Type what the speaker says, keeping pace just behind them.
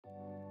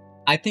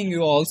I think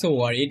you also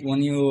worried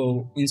when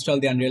you install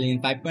the Unreal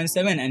Engine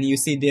 5.7 and you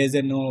see there's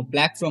a no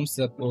platform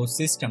support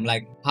system,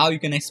 like how you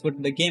can export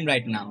the game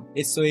right now.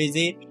 It's so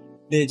easy.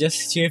 They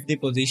just shift the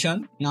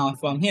position. Now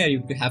from here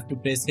you have to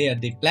press here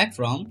the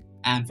platform,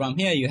 and from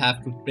here you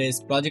have to press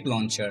project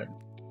launcher.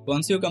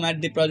 Once you come at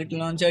the project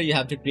launcher, you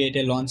have to create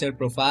a launcher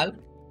profile.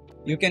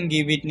 You can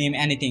give it name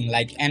anything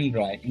like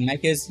Android. In my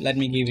case, let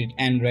me give it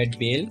Android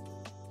build.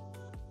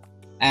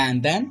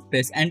 And then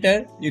press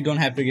enter. You don't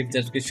have to give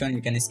description,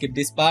 you can skip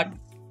this part.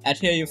 At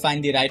here you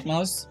find the right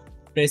mouse,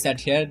 press at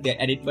here the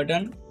edit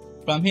button.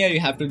 From here you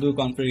have to do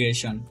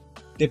configuration.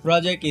 The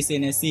project is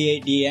in a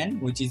CADN,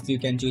 which is you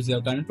can choose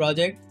your current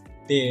project.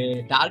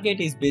 The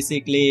target is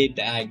basically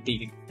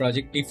the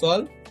project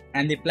default,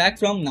 and the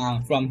platform.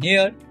 Now from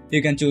here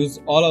you can choose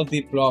all of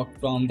the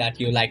platform that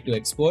you like to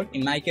export.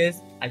 In my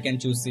case, I can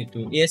choose it to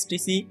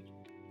ASTC.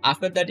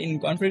 After that, in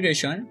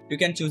configuration, you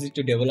can choose it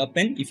to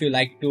development. If you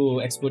like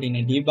to export in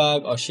a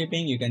debug or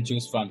shipping, you can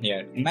choose from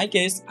here. In my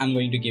case, I'm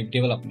going to give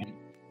development.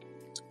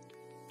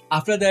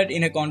 After that,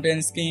 in a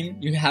content scheme,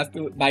 you have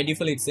to, by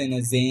default, it's in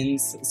a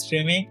Zen's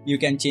streaming. You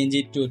can change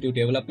it to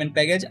development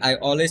package. I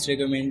always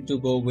recommend to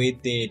go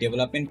with the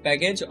development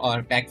package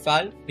or pack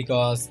file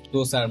because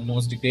those are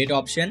most great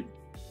option.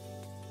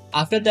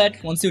 After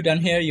that, once you're done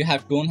here, you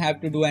don't have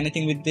to do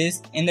anything with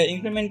this. In the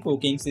increment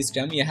cooking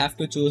system, you have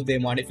to choose the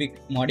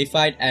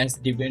modified as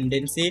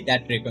dependency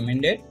that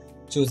recommended.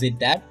 Choose it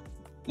that.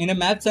 In the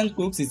maps and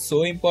cooks, it's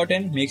so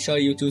important. Make sure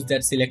you choose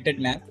that selected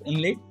map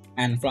only.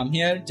 And from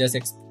here, just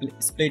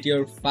split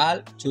your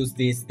file. Choose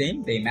this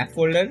thing, the map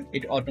folder.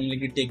 It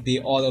automatically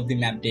take all of the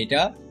map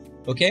data.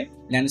 Okay.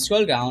 Then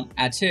scroll down.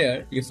 At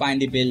here, you find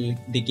the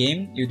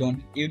game. You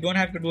don't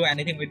have to do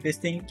anything with this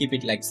thing. Keep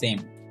it like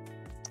same.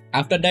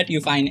 After that,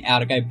 you find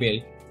archive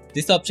build.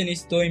 This option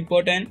is so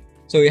important.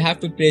 So you have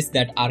to press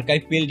that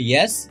archive build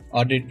yes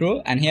or true,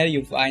 and here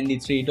you find the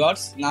 3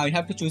 dots. Now you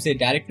have to choose a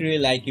directory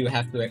like you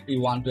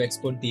want to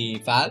export the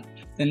file.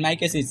 So in my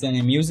case, it's in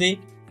a music.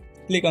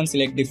 Click on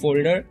select the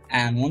folder,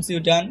 and once you're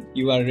done,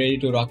 you are ready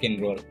to rock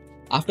and roll.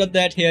 After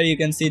that, here you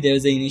can see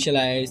there's a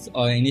initialize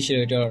or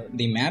initiator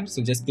the map.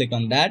 So just click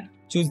on that.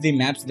 Choose the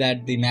maps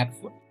that the map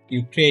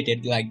you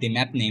created, like the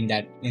map name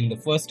that in the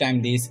first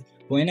time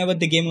whenever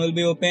the game will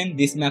be open,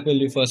 this map will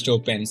be first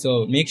open.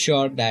 So make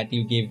sure that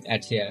you give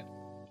at here.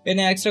 In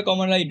an extra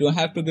command line, you don't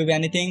have to give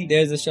anything.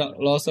 There's a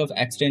lots of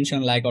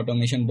extension like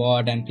automation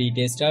bot and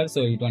pre-tester,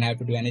 so you don't have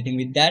to do anything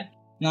with that.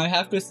 Now you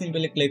have to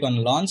simply click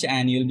on launch,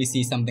 and you'll be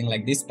see something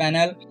like this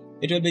panel.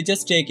 It will be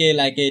just take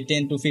like a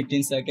 10 to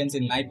 15 seconds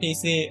in my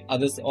PC.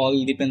 Others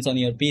all depends on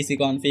your PC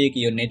config,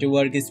 your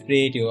network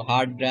speed, your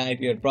hard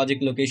drive, your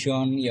project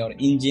location, your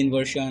engine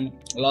version.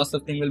 Lots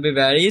of things will be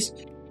varies.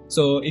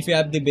 So if you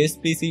have the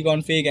best PC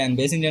config and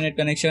best internet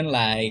connection,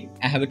 like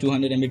I have a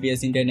 200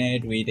 Mbps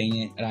internet with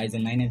a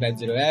Ryzen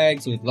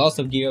 9950X with lots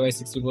of gigabytes,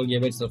 64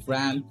 gigabytes of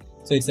RAM.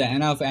 So it's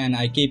enough, and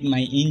I keep my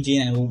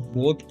engine and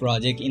both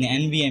project in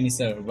an NVMe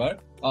server,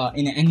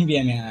 in an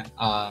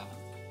NVMe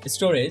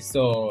storage.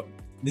 So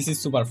this is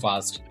super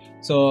fast.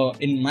 So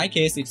in my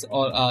case, it's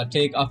all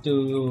take up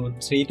to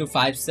 3 to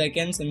 5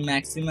 seconds in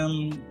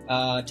maximum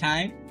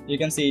time. You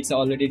can see it's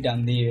already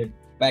done the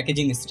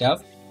packaging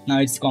stuff. Now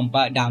it's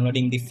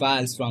downloading the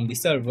files from the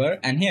server,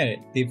 and here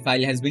the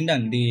file has been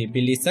done. The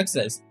build is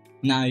success.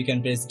 Now you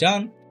can press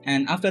done,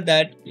 and after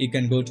that you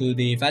can go to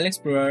the file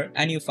explorer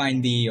and you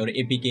find your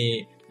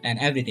APK and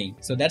everything.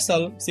 So that's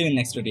all. See you in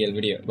next tutorial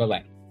video. Bye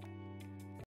bye.